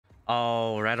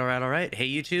All right. Hey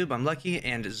YouTube, I'm Lucky,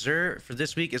 and Zur for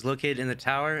this week is located in the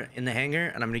tower in the hangar,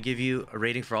 and I'm going to give you a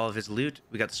rating for all of his loot.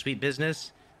 We got the Sweet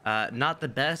Business. Not the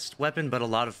best weapon, but a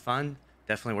lot of fun.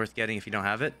 Definitely worth getting if you don't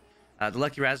have it. The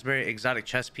Lucky Raspberry exotic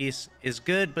chest piece is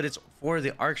good, but it's for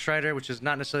the Arc Strider, which is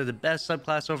not necessarily the best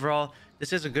subclass overall.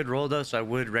 This is a good roll though, so I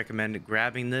would recommend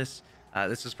grabbing this.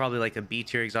 This is probably like a B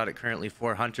tier exotic currently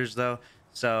for hunters though,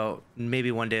 so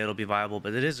maybe one day it'll be viable,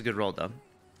 but it is a good roll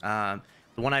though.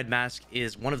 The One-Eyed Mask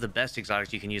is one of the best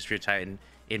exotics you can use for your Titan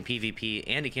in PvP,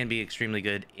 and it can be extremely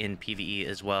good in PvE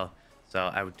as well. So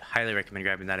I would highly recommend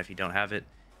grabbing that if you don't have it.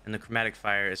 And the Chromatic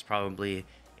Fire is probably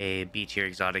a B tier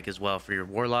exotic as well for your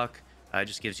Warlock. It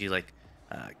just gives you like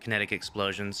kinetic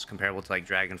explosions comparable to like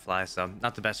Dragonfly, so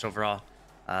not the best overall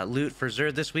loot for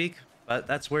Zerd this week, but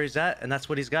that's where he's at and that's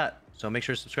what he's got. So make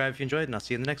sure to subscribe if you enjoyed, and I'll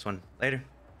see you in the next one. Later.